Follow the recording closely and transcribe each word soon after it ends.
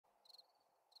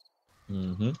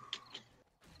Mm-hmm.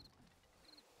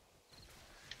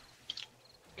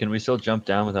 Can we still jump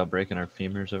down without breaking our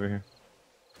femurs over here?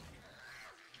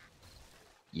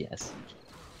 Yes.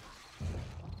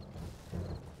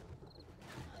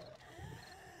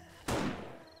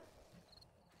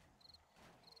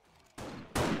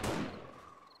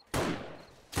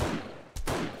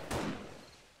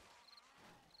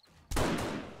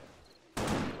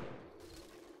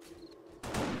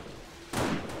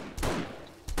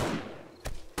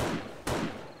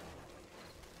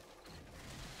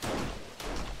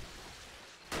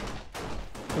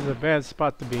 It's a bad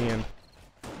spot to be in.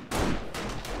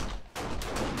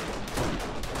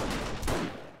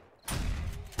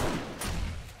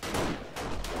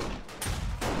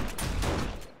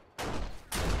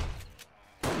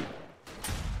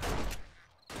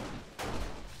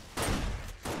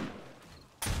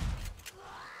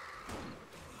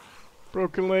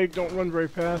 Broken leg, don't run very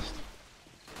fast.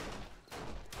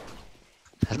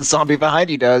 The zombie behind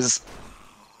you does.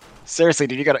 Seriously,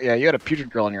 dude, you got a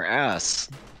putrid girl on your ass.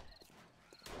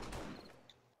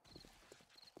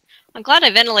 I'm glad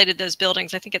I ventilated those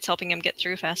buildings. I think it's helping him get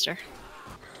through faster.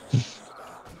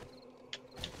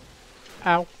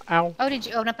 Ow, ow. Oh, did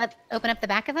you open up the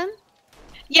back of them?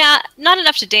 Yeah, not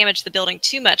enough to damage the building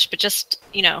too much, but just,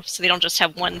 you know, so they don't just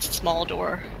have one small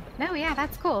door. No, yeah,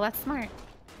 that's cool. That's smart.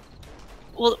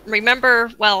 Well,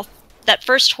 remember, well, that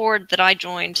first horde that I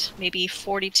joined, maybe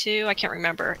 42, I can't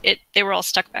remember. They were all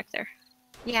stuck back there.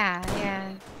 Yeah,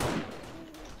 yeah.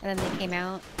 And then they came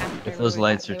out after. If those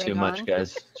lights are too much,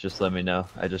 guys, just let me know.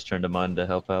 I just turned them on to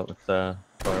help out with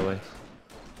faraway.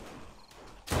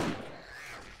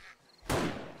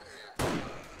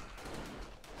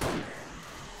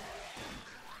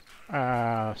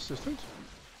 Assistant?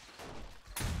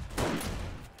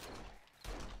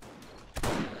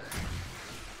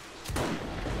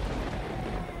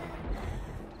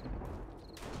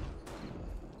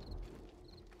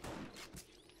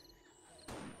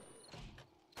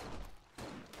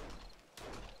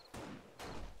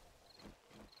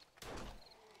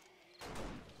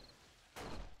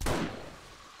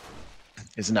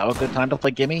 Is now a good time to play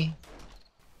Gimme?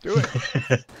 Do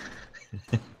it.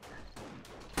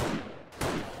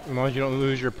 As long as you don't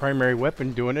lose your primary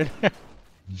weapon doing it.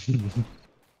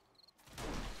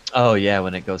 Oh yeah,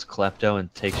 when it goes klepto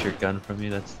and takes your gun from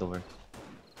you, that's the worst.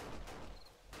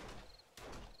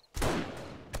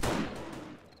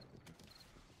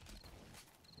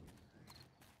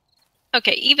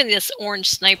 Okay, even this orange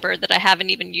sniper that I haven't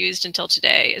even used until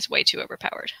today is way too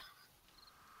overpowered.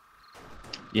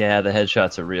 Yeah, the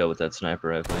headshots are real with that sniper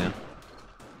rifle, yeah.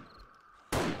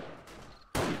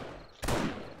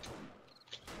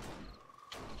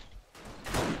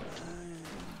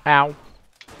 Ow.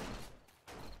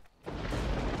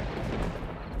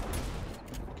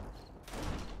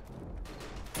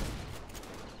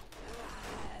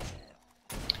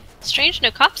 Strange,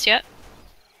 no cops yet.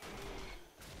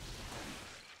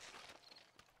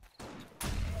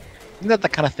 Isn't that the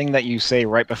kind of thing that you say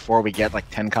right before we get like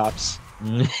 10 cops?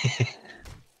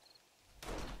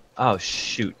 Oh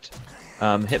shoot.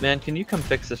 Hitman, can you come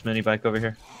fix this mini bike over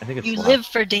here? I think it's You locked. live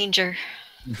for danger.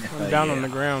 I'm down on the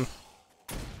ground.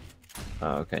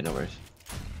 Oh, okay, no worries.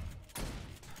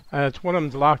 It's one of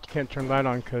them's locked. You can't turn light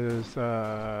on because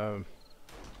I'm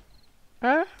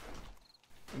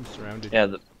surrounded.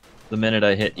 Yeah, the minute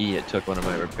I hit E, it took one of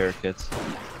my repair kits.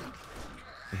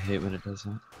 I hate when it does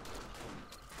that.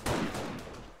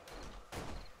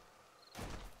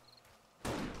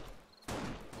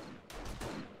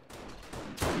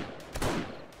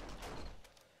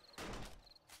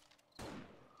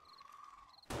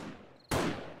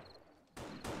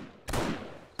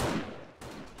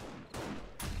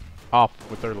 Off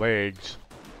with their legs.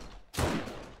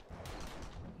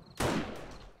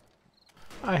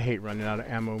 I hate running out of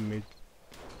ammo mid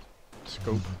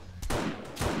scope.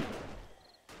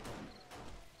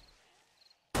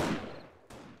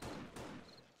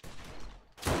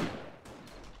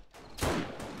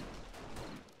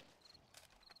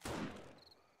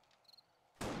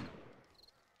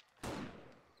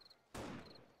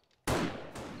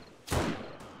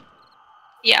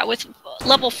 Yeah, with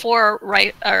level 4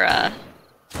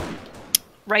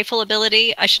 rifle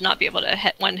ability, I should not be able to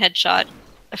hit one headshot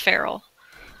a feral.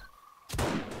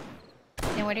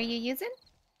 And what are you using?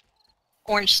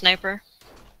 Orange sniper.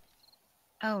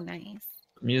 Oh, nice.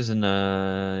 I'm using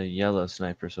a yellow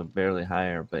sniper, so barely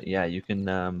higher, but yeah, you can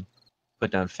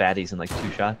put down fatties in like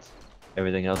 2 shots.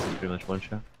 Everything else is pretty much 1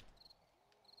 shot.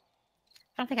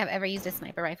 I don't think I've ever used a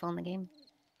sniper rifle in the game.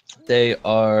 They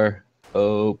are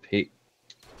OP.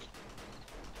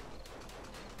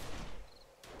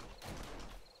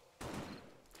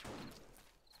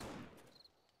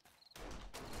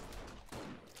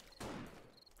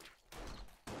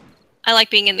 I like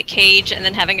being in the cage and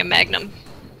then having a magnum.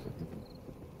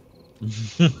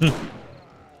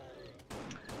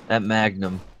 That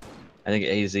Magnum, I think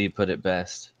AZ put it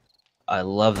best. I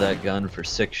love that gun for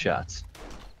 6 shots,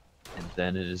 and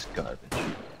then it is garbage.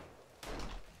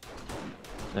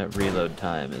 That reload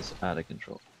time is out of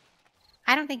control.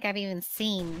 I don't think I've even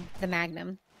seen the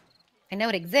Magnum. I know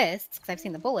it exists because I've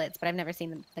seen the bullets, but I've never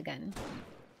seen the gun.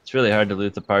 It's really hard to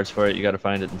loot the parts for it. You got to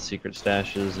find it in secret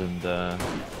stashes and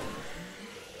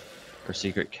or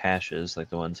secret caches, like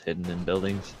the ones hidden in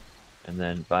buildings, and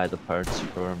then buy the parts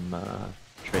from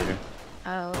trader.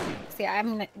 Oh, okay. See,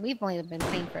 we've only been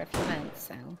playing for a few months,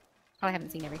 so probably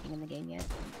haven't seen everything in the game yet.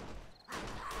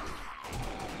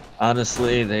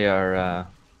 Honestly, they are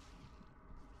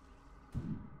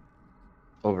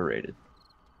overrated.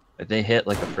 Like, they hit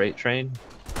like a freight train,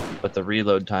 but the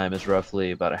reload time is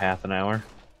roughly about a half an hour.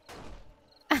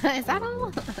 Is that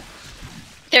all?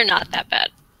 They're not that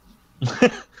bad.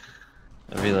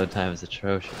 The reload time is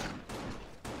atrocious.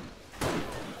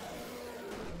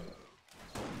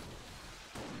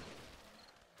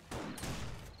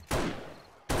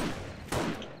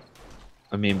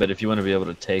 I mean, but if you want to be able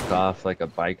to take off like a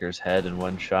biker's head in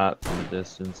one shot from a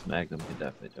distance, Magnum can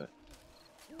definitely do it.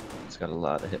 It's got a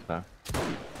lot of hit power.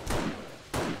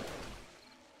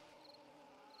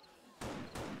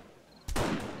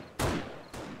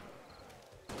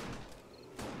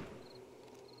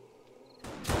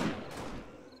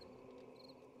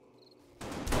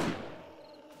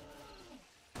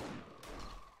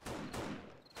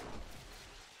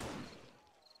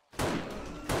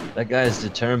 That guy's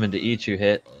determined to eat you,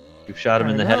 Hit. You've shot him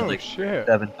in the head like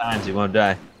 7 times, he won't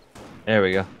die. There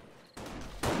we go.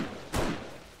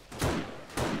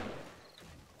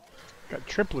 Got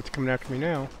triplets coming after me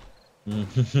now.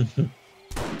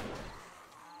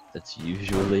 That's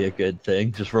usually a good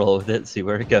thing. Just roll with it, see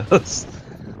where it goes.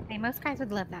 Hey, most guys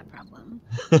would love that problem.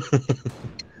 If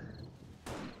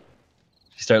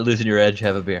you start losing your edge,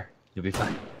 have a beer. You'll be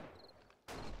fine.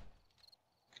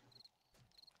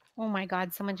 Oh my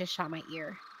god, someone just shot my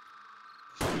ear.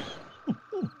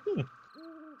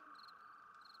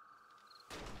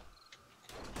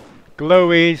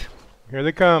 Glowies, here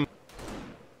they come.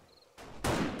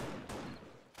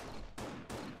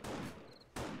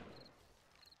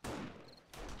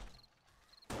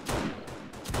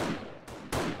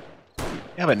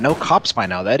 Yeah, but no cops by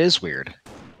now. That is weird.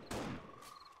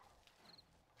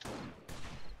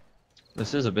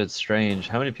 This is a bit strange.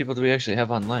 How many people do we actually have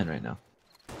online right now?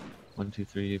 1, 2,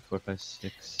 3, 4, 5,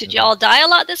 6. Did y'all die a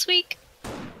lot this week?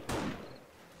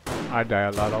 I die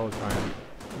a lot all the time.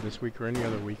 This week or any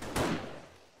other week.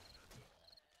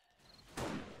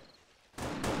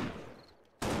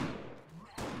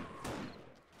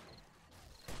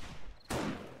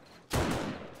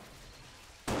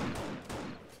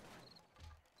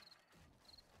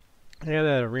 Yeah,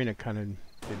 that arena kind of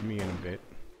did me in a bit.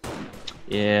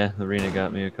 Yeah, the arena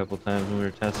got me a couple times when we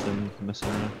were testing, messing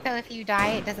around. So if you die,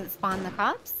 it doesn't spawn the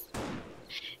cops?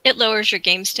 It lowers your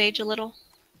game stage a little.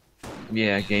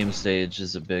 Yeah, game stage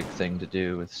is a big thing to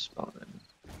do with spawning.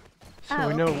 So Oh,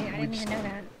 we know okay. I we didn't even know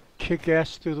that. kick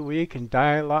ass through the week and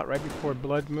die a lot right before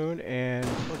Blood Moon, and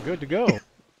we're good to go.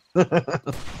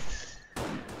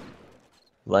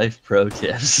 Life pro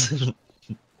tips.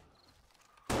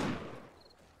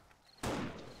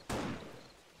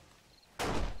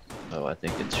 Oh, I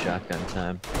think it's shotgun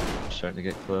time. Starting to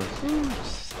get close. Ooh,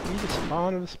 see the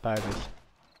spawn of the spiders.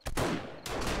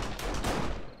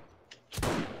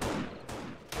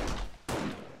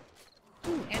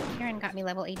 Ooh, Aunt Karen got me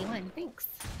level 81. Thanks.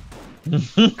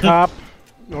 Cop,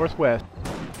 northwest.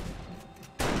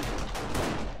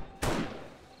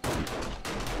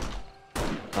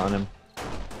 On him.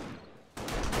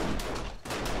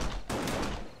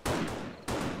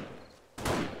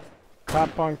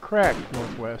 Cop on crack,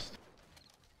 northwest.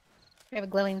 We have a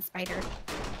glowing spider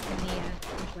in the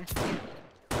northwest too.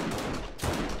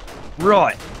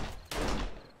 Right.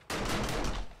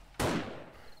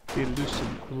 The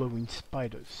elusive glowing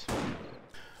spiders.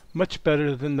 Much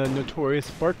better than the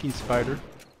notorious barking spider.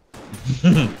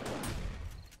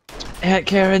 Aunt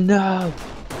Karen, no!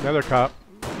 Another cop.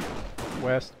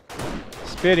 West.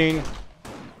 Spitting.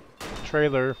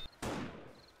 Trailer.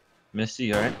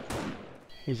 Misty, alright?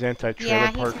 He's anti-trailer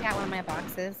Yeah, he park. took out one of my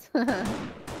boxes.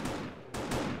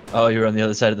 Oh, you were on the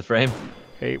other side of the frame?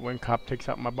 Hate when cop takes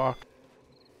out my box.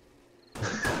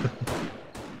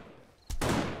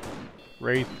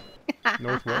 Wraith.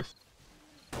 Northwest.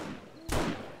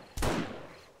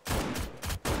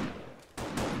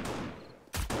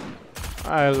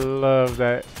 I love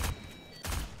that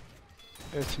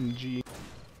SMG.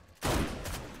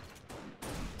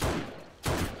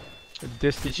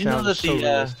 distance Did you know sounds that so the,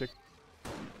 realistic.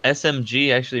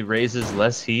 SMG actually raises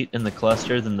less heat in the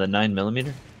cluster than the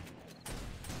 9mm?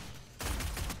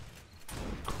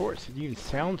 Of course, it even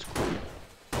sounds cool.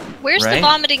 Where's the Right?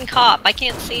 vomiting cop? I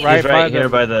can't see him. Right, He's right by here the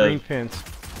by the- green fence.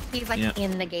 He's like Yeah.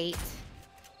 in the gate.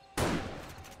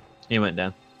 He went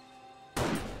down.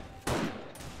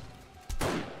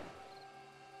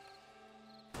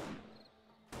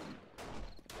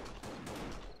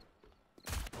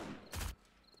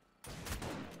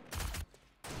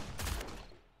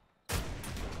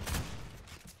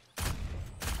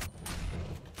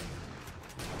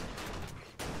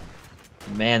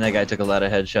 Man, that guy took a lot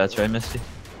of headshots, right, Misty?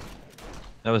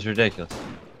 That was ridiculous.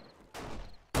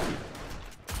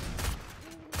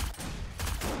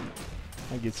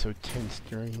 I get so tense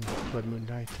during Blood Moon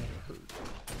Nights. I hurt.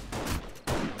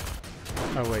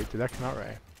 Oh wait, did that come out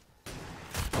right?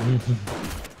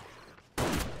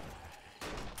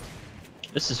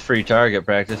 This is free target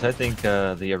practice. I think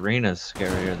the arena's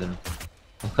scarier than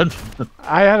Blood Moon.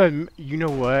 I ought to. You know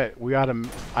what?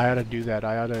 I ought to do that.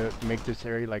 I ought to make this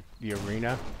area like the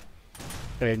arena,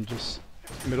 and just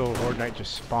middle of Horde Night,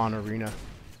 just spawn arena.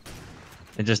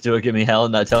 And just do it, give me hell,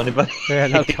 and not tell anybody. Yeah,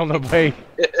 not tell nobody.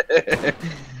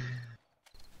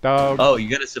 Dog. Oh, you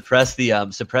gotta suppress the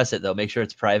suppress it though. Make sure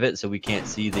it's private so we can't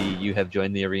see the you have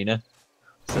joined the arena.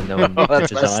 So no one Oh,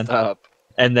 that's catches messed on. up.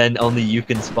 And then only you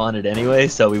can spawn it anyway,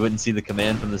 so we wouldn't see the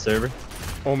command from the server.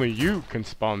 Only you can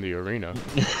spawn the arena.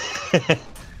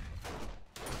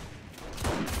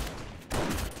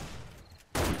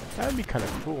 That'd be kind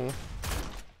of cool.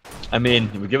 I mean,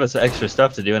 it would give us extra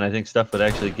stuff to do, and I think stuff would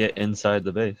actually get inside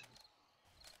the base.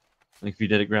 Like if you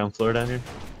did it ground floor down here.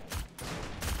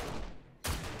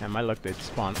 And my luck, they'd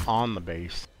spawn on the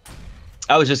base.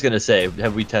 I was just gonna say,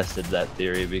 have we tested that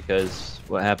theory? Because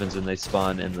what happens when they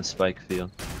spawn in the spike field?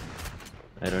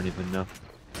 I don't even know.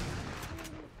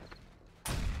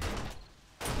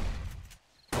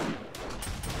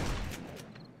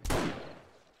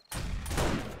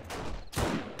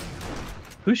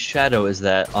 Whose shadow is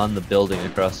that on the building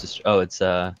across the street? Oh, it's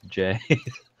Jay.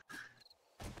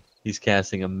 He's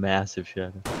casting a massive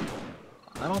shadow.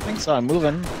 I don't think so. I'm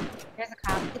moving. There's a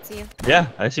cop. It's you. Yeah,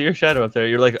 I see your shadow up there.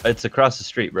 You're like, it's across the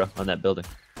street, bro, on that building.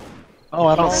 Oh,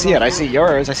 I don't see it. I see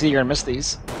yours. I see your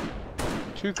Misty's.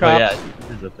 Two Oh cops. yeah,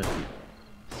 it is up there.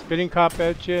 Spitting cop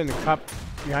at you and the cop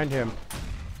behind him.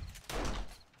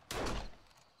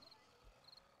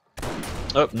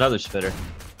 Oh, another spitter.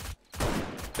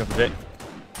 Go for Jay.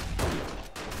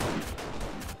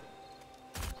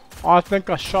 Oh, I think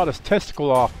I shot his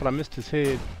testicle off, but I missed his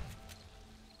head.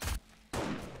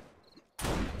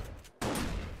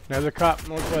 Another cop,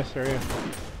 northwest area.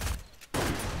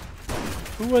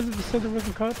 Who was it that said there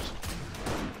wasn't cops?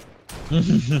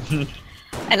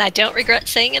 And I don't regret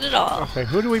saying it at all. Okay,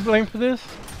 who do we blame for this?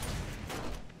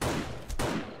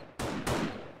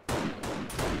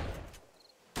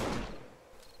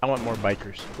 I want more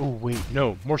bikers. Oh wait,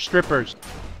 no, more strippers.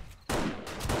 I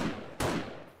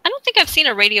don't think I've seen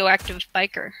a radioactive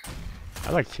biker.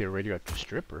 I'd like to see a radioactive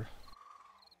stripper.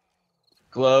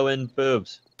 Glowing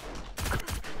boobs.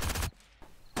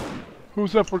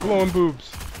 Who's up for glowing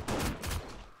boobs?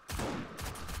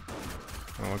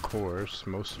 Well, of course,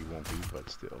 most of you won't be, but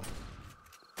still.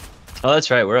 Oh,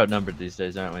 that's right. We're outnumbered these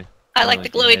days, aren't we? I like the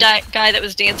you glowy guys. guy that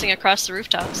was dancing across the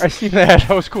rooftops. I see that.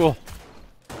 That was cool.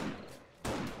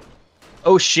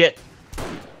 Oh shit!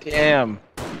 Damn.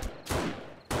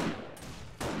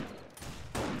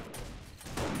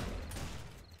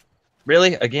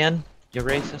 Really? Again? You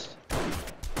racist?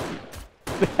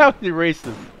 How many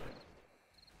races?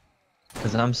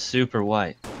 Because I'm super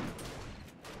white.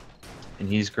 And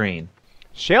he's green.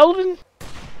 Sheldon?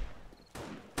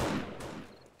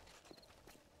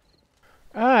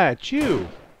 Ah, it's you.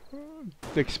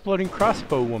 The exploding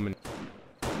crossbow woman.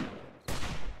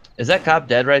 Is that cop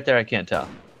dead right there? I can't tell.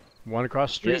 One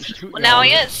across the street. Yes. Two- Well, now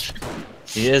he is.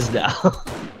 He is now.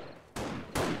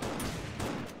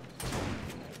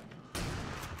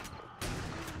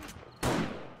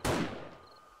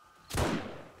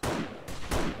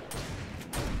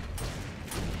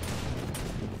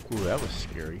 Ooh, that was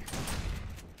scary.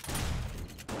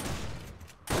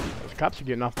 Those cops are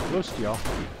getting awful close to y'all.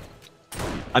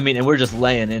 I mean, and we're just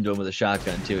laying into him with a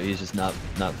shotgun too. He's just not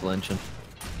flinching.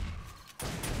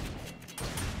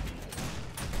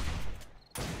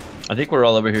 I think we're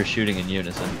all over here shooting in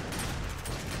unison.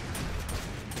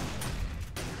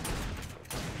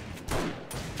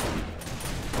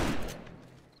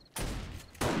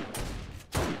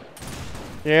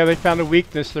 Yeah, they found a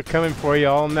weakness. They're coming for you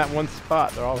all in that one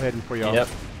spot. They're all heading for y'all. Yep.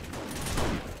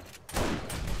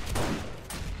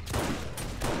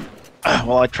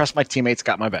 Well, I trust my teammates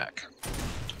got my back.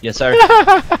 Yes, sir.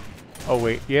 Oh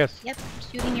wait, yes. Yep,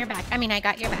 shooting your back. I mean, I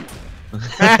got your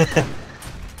back.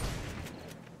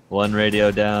 One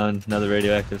radio down, another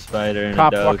radioactive spider, and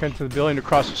Cop a walked dog. into the building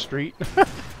across the street.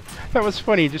 That was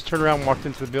funny. He just turned around and walked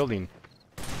into the building.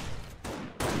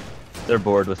 They're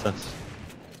bored with us.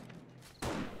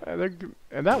 And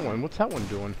that one, what's that one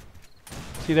doing?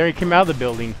 See, there he came out of the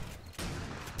building.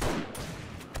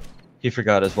 He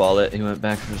forgot his wallet. He went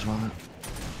back for his wallet.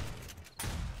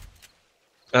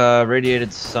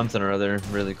 Radiated something or other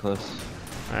really close.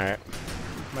 Alright.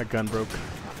 My gun broke.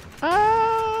 Ah!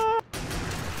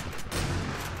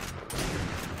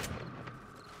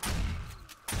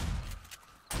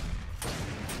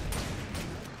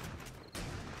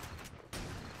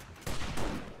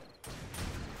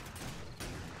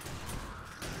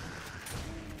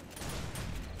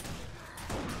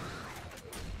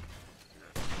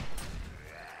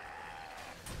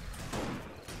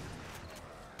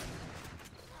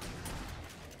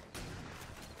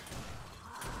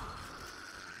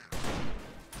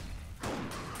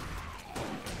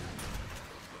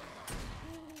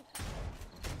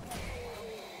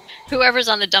 Whoever's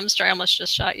on the dumpster, I almost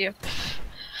just shot you.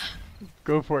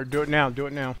 Go for it. Do it now. Do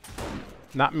it now.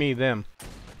 Not me, them.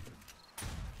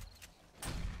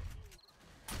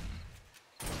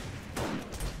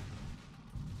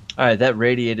 Alright, that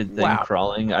radiated thing Wow.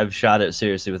 crawling, I've shot it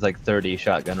seriously with like 30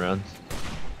 shotgun rounds.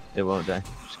 It won't die.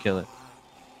 Just kill it.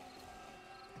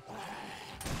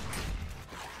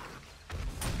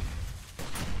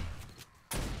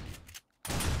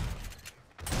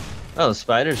 Oh, the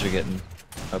spiders are getting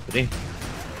uppity.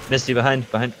 Misty behind.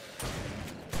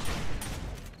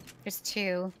 There's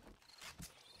two.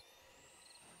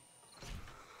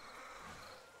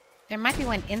 There might be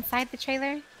one inside the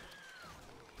trailer.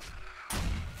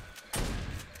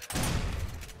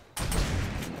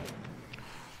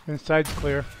 Inside's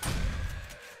clear.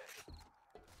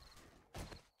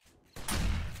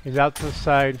 He's out to the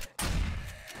side.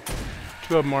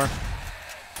 Two of them more.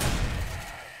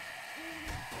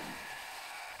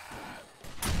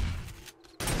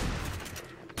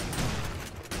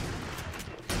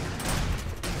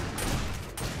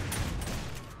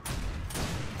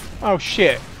 Oh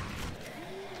shit.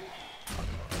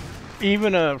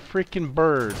 Even a freaking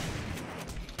bird.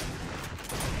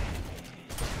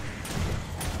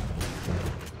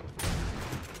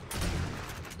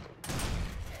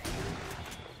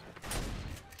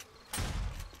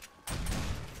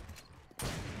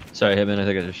 Sorry, Hitman, I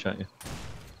think I just shot you.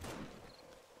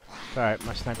 Alright,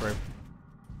 my sniper.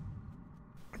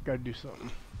 I gotta do something.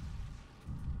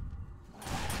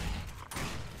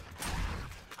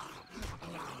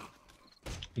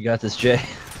 You got this, Jay.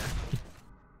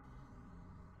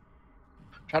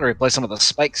 Trying to replace some of the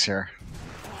spikes here.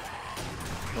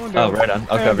 Oh, right on.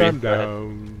 I'll cover you. I'm Go ahead.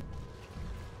 down.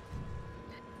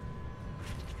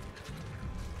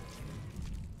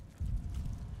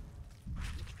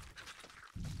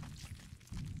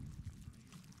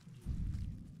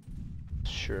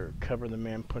 Sure, cover the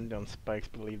man putting down spikes,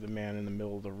 but leave the man in the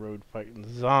middle of the road fighting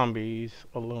zombies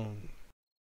alone.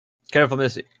 Careful,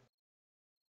 Missy.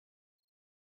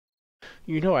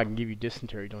 You know I can give you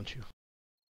dysentery, don't you?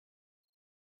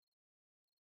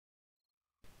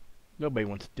 Nobody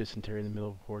wants dysentery in the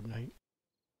middle of Horde night.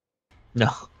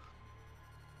 No.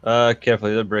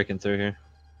 Carefully, they're breaking through here.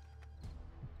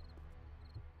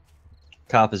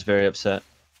 Cop is very upset.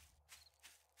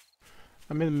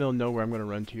 I'm in the middle of nowhere, I'm gonna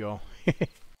run to y'all.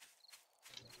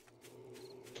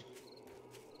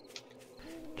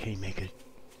 Okay, make it.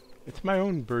 It's my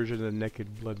own version of the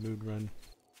Naked Blood Mood run.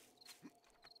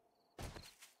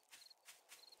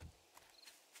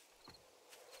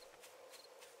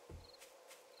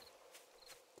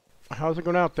 How's it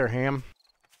going out there, Ham?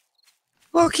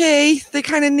 Okay, they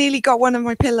kind of nearly got one of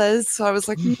my pillars, so I was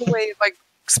like, no way. Like,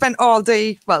 spent all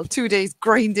day, well, 2 days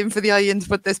grinding for the iron to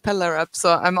put this pillar up.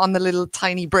 So I'm on the little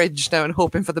tiny bridge now and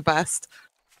hoping for the best.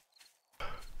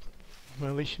 Well,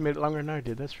 at least you made it longer than I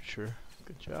did, that's for sure.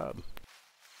 Good job.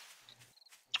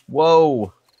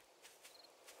 Whoa!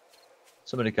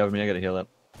 Somebody cover me, I gotta heal up.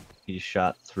 He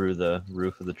shot through the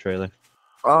roof of the trailer.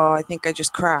 Oh, I think I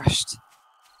just crashed.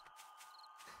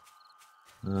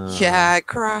 Yeah, I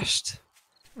crashed.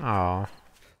 Aw.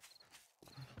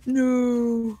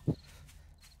 No.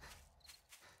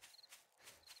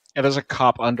 Yeah, there's a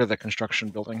cop under the construction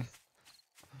building.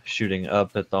 Shooting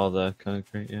up at all the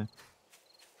concrete, yeah.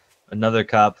 Another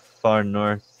cop far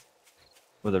north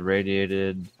with a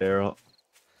radiated barrel.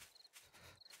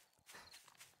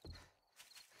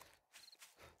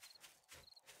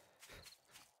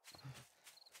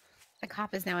 The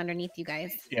cop is now underneath you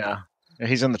guys. Yeah. Yeah,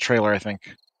 he's in the trailer, I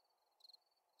think.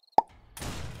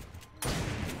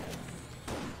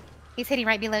 He's hitting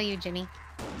right below you, Jimmy.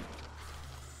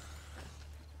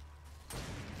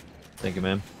 Thank you,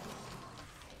 ma'am.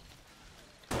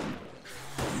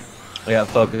 I got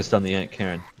focused on the Aunt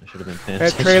Karen. I should have been paying That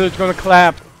attention. trailer's gonna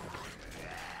clap.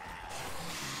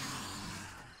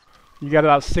 You got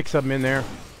about 6 of them in there.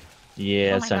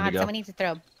 Yeah, Oh it's my time to god, go. someone needs to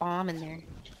throw a bomb in there.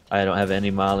 I don't have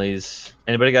any mollies.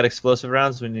 Anybody got explosive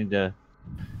rounds? We need to...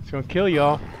 It's gonna kill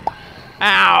y'all.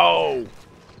 Ow!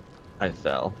 I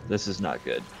fell. This is not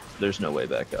good. There's no way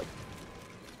back up.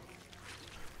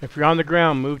 If you're on the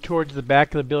ground, move towards the back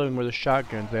of the building where the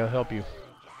shotguns. They'll help you.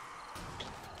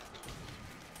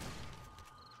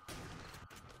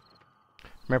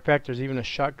 Matter of fact, there's even a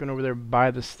shotgun over there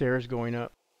by the stairs going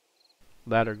up.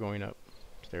 Ladder going up.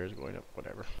 Stairs going up,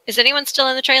 whatever. Is anyone still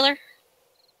in the trailer?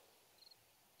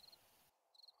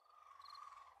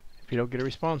 If you don't get a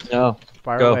response, No.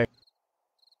 fire Go. away.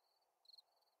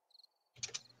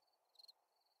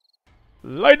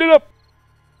 Light it up!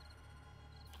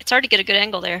 It's hard to get a good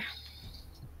angle there.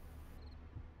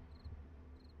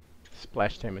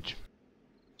 Splash damage.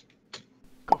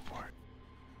 Go for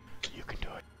it. You can do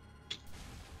it.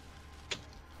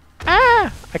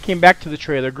 Ah! I came back to the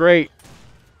trailer. Great.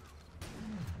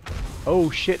 Oh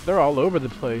shit, they're all over the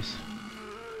place.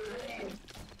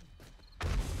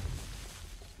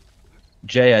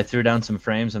 Jay, I threw down some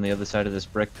frames on the other side of this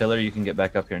brick pillar. You can get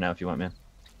back up here now if you want, man.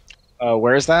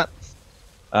 Where is that?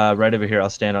 Right over here. I'll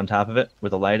stand on top of it where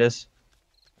the light is,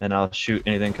 and I'll shoot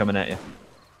anything coming at you.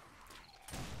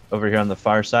 Over here on the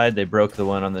far side, they broke the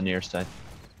one on the near side.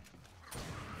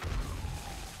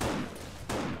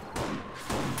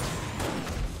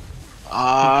 You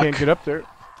can't get up there.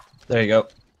 There you go.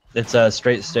 It's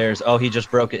straight stairs. Oh, he just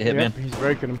broke it, Hitman. Yep, he's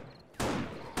breaking them.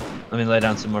 Let me lay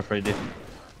down some more for you, dude.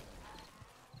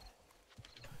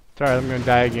 Sorry, I'm gonna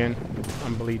die again.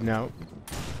 I'm bleeding out.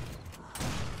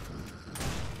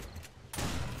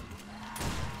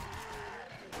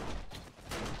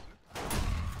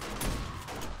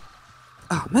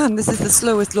 Oh man, this is the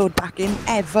slowest load back in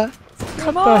ever.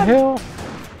 Come What the on. hell?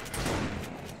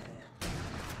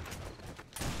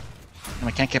 And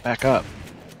I can't get back up.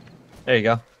 There you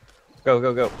go. Go,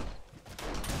 go, go.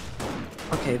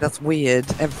 Okay, that's weird.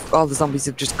 All the zombies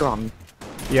have just gone.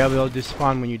 Yeah, they'll just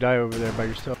spawn when you die over there by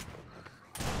yourself.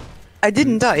 I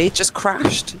didn't die, it just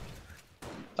crashed.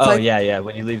 Oh, like- yeah, yeah.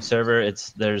 When you leave server,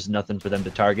 there's nothing for them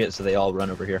to target, so they all run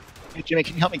over here. Hey, Jimmy,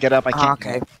 can you help me get up? I can't.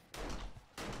 Okay.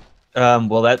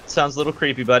 Well, that sounds a little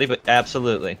creepy, buddy, but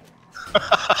absolutely.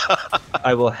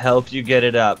 I will help you get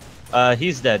it up.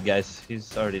 He's dead, guys.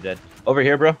 He's already dead. Over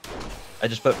here, bro. I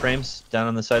just put frames down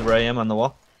on the side where I am on the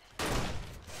wall.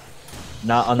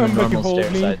 Not on the Somebody normal hold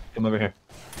stair me. side. Come over here.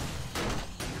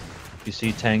 You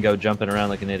see Tango jumping around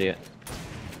like an idiot.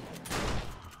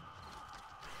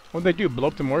 What'd they do? Blow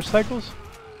up the motorcycles?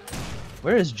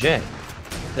 Where is Jay?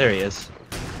 There he is.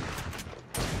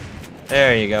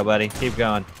 There you go, buddy. Keep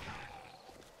going.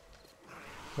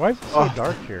 Why is it so Oh.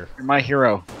 dark here? You're my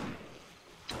hero.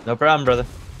 No problem, brother.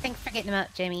 Thanks for getting him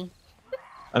up, Jimmy.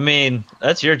 I mean,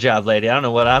 that's your job, lady. I don't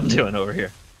know what I'm doing over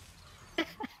here.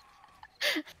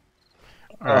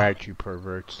 Alright, you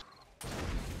perverts.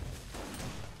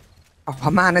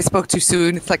 Oh man, I spoke too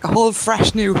soon. It's like a whole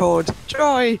fresh new horde.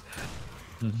 Joy!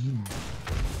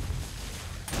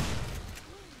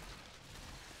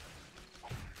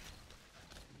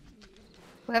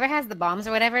 Whoever has the bombs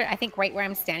or whatever, I think right where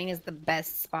I'm standing is the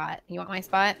best spot. You want my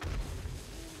spot?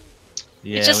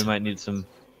 Yeah, just- we might need some.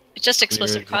 It's just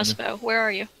explosive Weird, crossbow. Where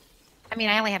are you? I mean,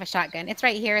 I only have a shotgun. It's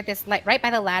right here at this, like, right by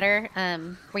the ladder,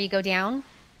 where you go down.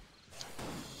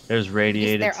 There's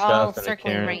radiated They're stuff. all and a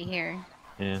circling Karen. right here.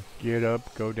 Yeah. Get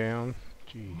up, go down.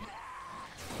 Gee.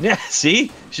 Yeah, see?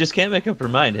 She just can't make up her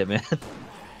mind, Hitman.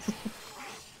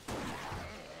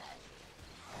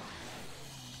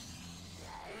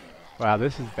 Wow,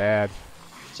 this is bad.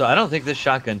 So I don't think this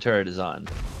shotgun turret is on.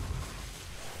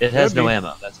 It has Could no be.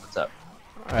 ammo. That's what's up.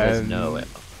 It has And no ammo.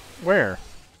 Where?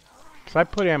 Cause I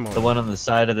put ammo. The in. one on the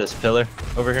side of this pillar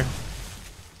over here.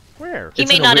 Where? He It's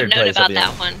may in a not have weird known place, I'll about be that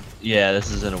honest. one. Yeah, this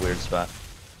is in a weird spot.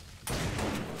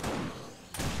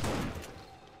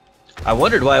 I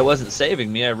wondered why it wasn't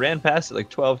saving me. I ran past it like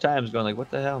 12 times going like, what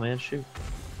the hell, man? Shoot.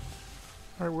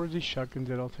 Alright, where's these shotguns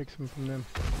at? I'll take some from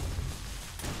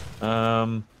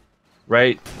them.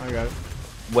 Right I got it.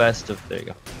 west of, there you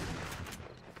go.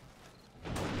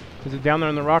 Is it down there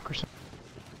on the rock or something?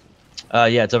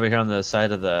 Yeah, it's over here on the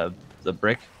side of the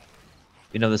brick.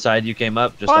 You know the side you came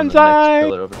up, just on the Bonsai! next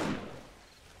pillar over.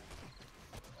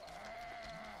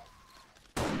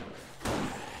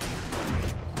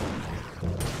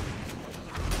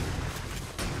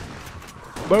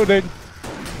 Loaded.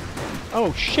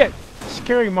 Oh shit!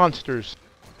 Scary monsters.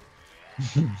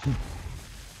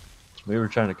 We were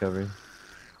trying to cover you.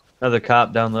 Another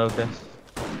cop down low, guys.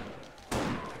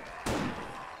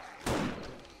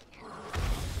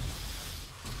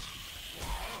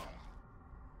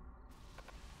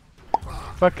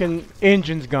 Fucking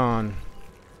engine's gone.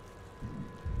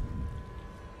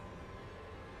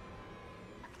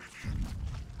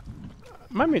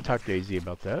 Might me talk to AZ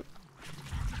about that.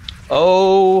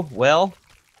 Oh, well.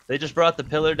 They just brought the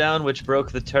pillar down, which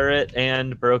broke the turret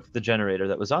and broke the generator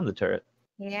that was on the turret.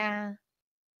 Yeah.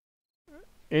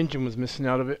 Engine was missing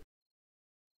out of it.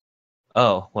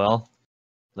 Oh, well.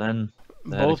 Then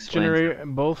that explains it.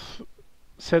 Both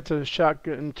sets of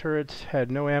shotgun turrets had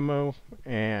no ammo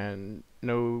and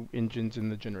no engines in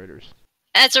the generators.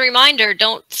 As a reminder,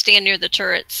 don't stand near the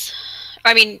turrets.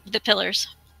 I mean, the pillars.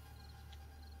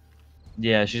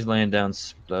 Yeah, she's laying down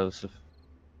explosive.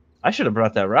 I should have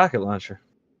brought that rocket launcher.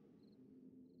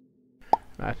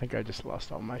 I think I just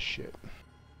lost all my shit.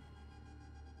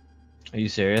 Are you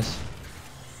serious?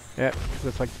 Yeah, 'cause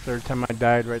that's like the third time I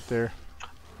died right there.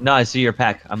 No, I see your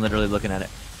pack. I'm literally looking at it.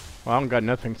 Well, I don't got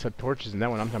nothing except torches in that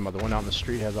one. I'm talking about the one out in the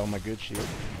street has all my good shit.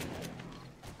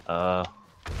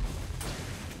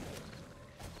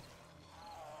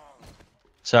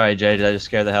 Sorry, Jay. Did I just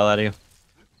scare the hell out of you?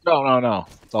 No.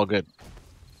 It's all good.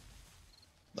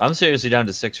 I'm seriously down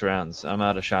to 6 rounds. I'm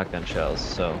out of shotgun shells,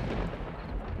 so...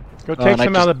 Go take and I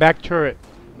some out of the back turret.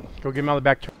 Go get him out of the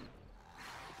back turret.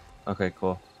 Okay,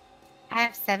 cool. I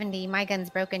have 70. My gun's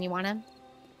broken. You want him?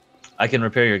 I can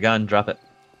repair your gun. Drop it.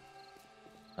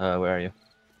 Where are you?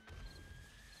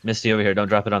 Misty, over here. Don't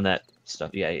drop it on that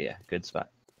stuff. Yeah. Good spot.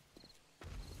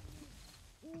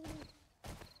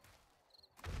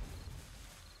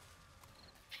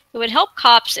 It would help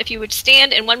cops if you would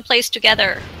stand in one place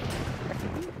together.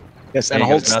 Yes, There and you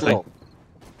go, hold nothing. still.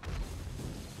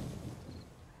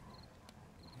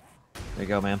 There you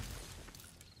go, ma'am.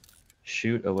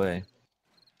 Shoot away.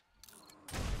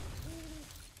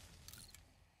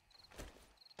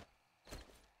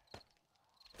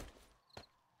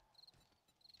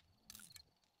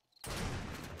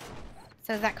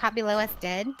 So is that cop below us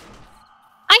dead?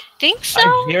 I think so.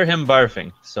 I hear him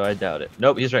barfing, so I doubt it.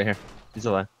 Nope, he's right here. He's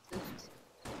alive.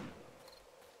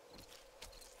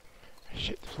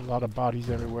 Shit, there's a lot of bodies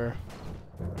everywhere.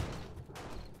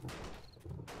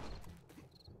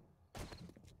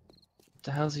 What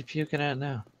the hell's he puking at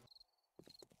now?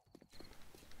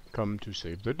 Come to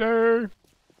save the day.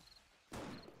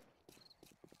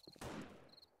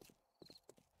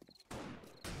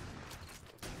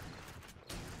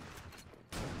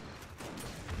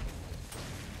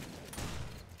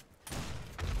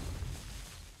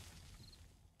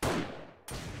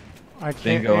 I can't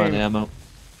Bingo on aim. ammo.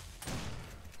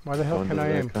 Why the hell Wonder can I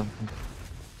where that aim? come from.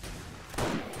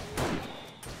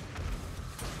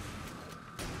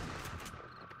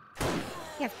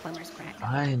 He has plumber's crack.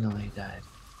 Finally died.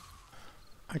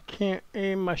 I can't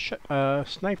aim my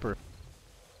sniper.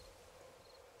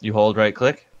 You hold right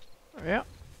click. Yeah.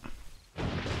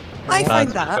 I find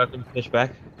Switch that, weapon, push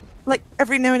back. like,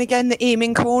 every now and again, the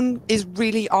aiming cone is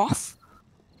really off.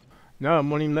 No, it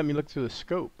won't even let me look through the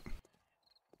scope.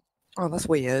 Oh, that's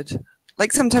weird.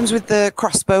 Like, sometimes with the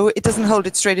crossbow, it doesn't hold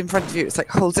it straight in front of you. It's like,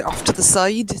 holds it off to the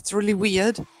side. It's really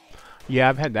weird. Yeah,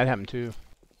 I've had that happen too.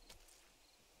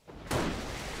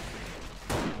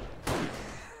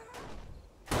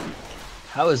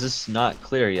 How is this not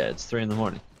clear yet? It's 3 in the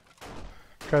morning.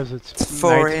 Because it's It's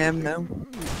 4 night- a.m. now.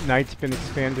 Night's been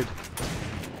expanded.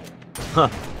 Huh.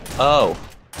 Oh.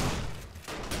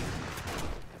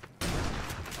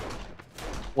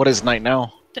 What is night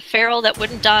now? The feral that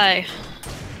wouldn't die.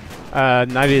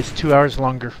 Night is 2 hours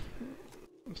longer.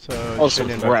 So, Oh, it so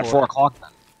should end by we're at 4 o'clock then.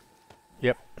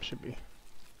 Yep, should be.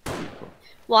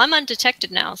 Well, I'm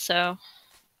undetected now, so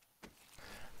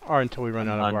Or until we run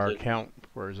out of our Hunted. count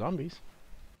for zombies.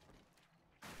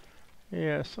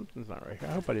 Yeah, something's not right here.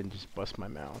 I hope I didn't just bust my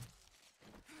mouth.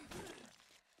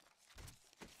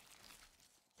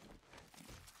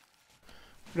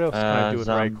 What else can I do with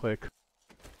right click?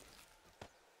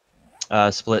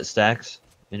 Split stacks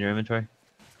in your inventory.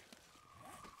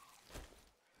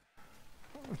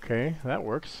 Okay, that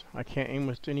works. I can't aim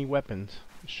with any weapons.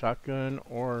 Shotgun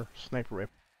or sniper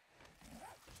rifle.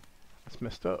 That's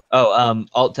messed up. Oh,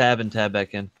 Alt tab and tab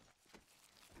back in.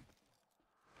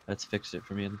 That's fixed it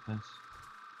for me in the past.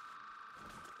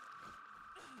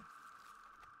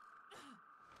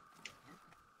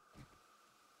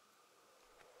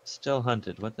 Still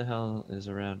hunted. What the hell is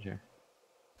around here?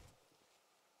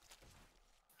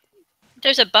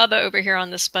 there's a Bubba over here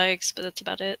on the spikes, but that's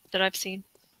about it that I've seen.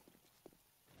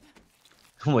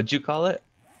 What'd you call it?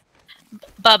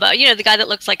 Bubba, you know, the guy that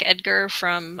looks like Edgar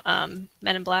from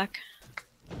Men in Black.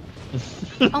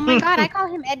 Oh my god, I call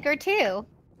him Edgar too.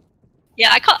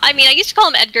 Yeah, I mean, I used to call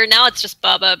him Edgar. Now it's just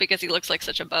Bubba because he looks like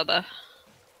such a Bubba.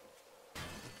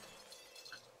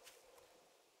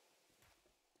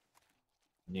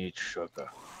 Need sugar.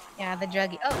 Yeah, the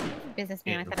druggie. Oh,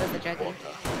 businessman. I thought it was the druggie.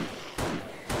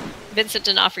 Vincent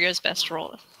D'Onofrio's best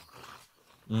role.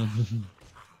 Mhm.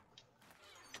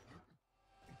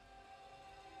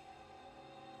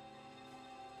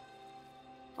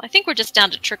 I think we're just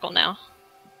down to Trickle now.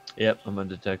 Yep, I'm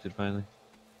undetected finally.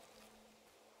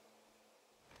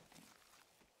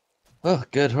 Oh,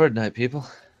 good Horde night, people.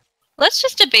 Let's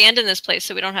just abandon this place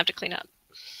so we don't have to clean up.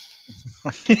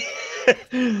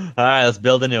 Alright, let's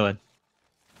build a new one.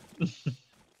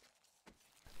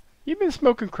 You been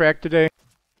smoking crack today?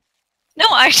 No,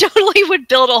 I totally would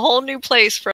build a whole new place for